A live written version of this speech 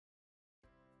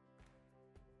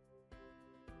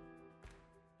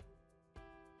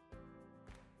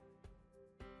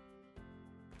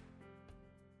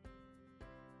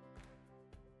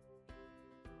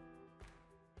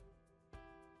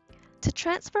To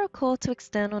transfer a call to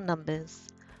external numbers,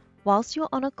 whilst you are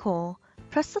on a call,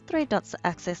 press the three dots to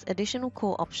access additional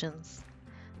call options.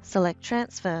 Select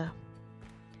Transfer.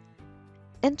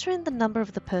 Enter in the number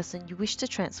of the person you wish to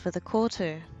transfer the call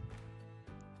to.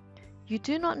 You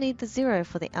do not need the 0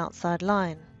 for the outside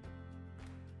line.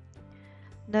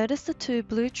 Notice the two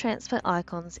blue transfer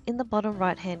icons in the bottom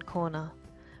right-hand corner.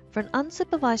 For an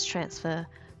unsupervised transfer,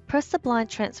 press the blind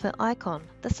transfer icon,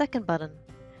 the second button.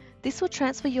 This will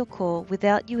transfer your call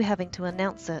without you having to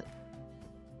announce it.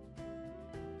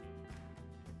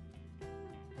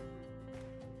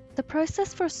 The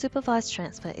process for a supervised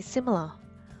transfer is similar.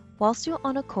 Whilst you are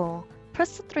on a call,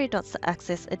 press the three dots to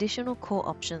access additional call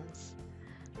options.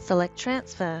 Select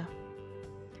Transfer.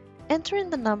 Enter in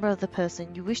the number of the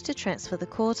person you wish to transfer the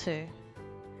call to.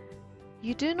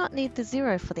 You do not need the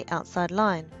 0 for the outside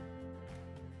line.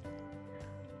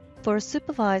 For a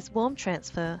supervised warm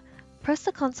transfer, press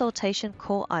the consultation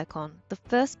call icon, the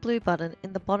first blue button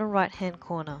in the bottom right-hand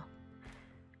corner.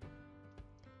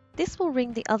 This will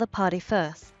ring the other party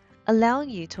first, allowing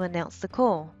you to announce the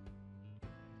call.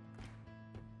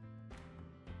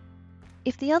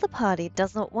 If the other party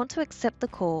does not want to accept the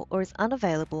call or is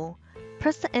unavailable,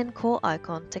 press the End Call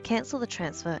icon to cancel the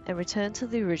transfer and return to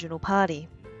the original party.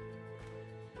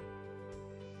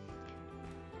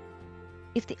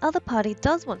 If the other party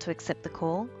does want to accept the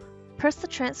call, press the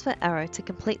transfer arrow to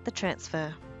complete the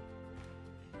transfer.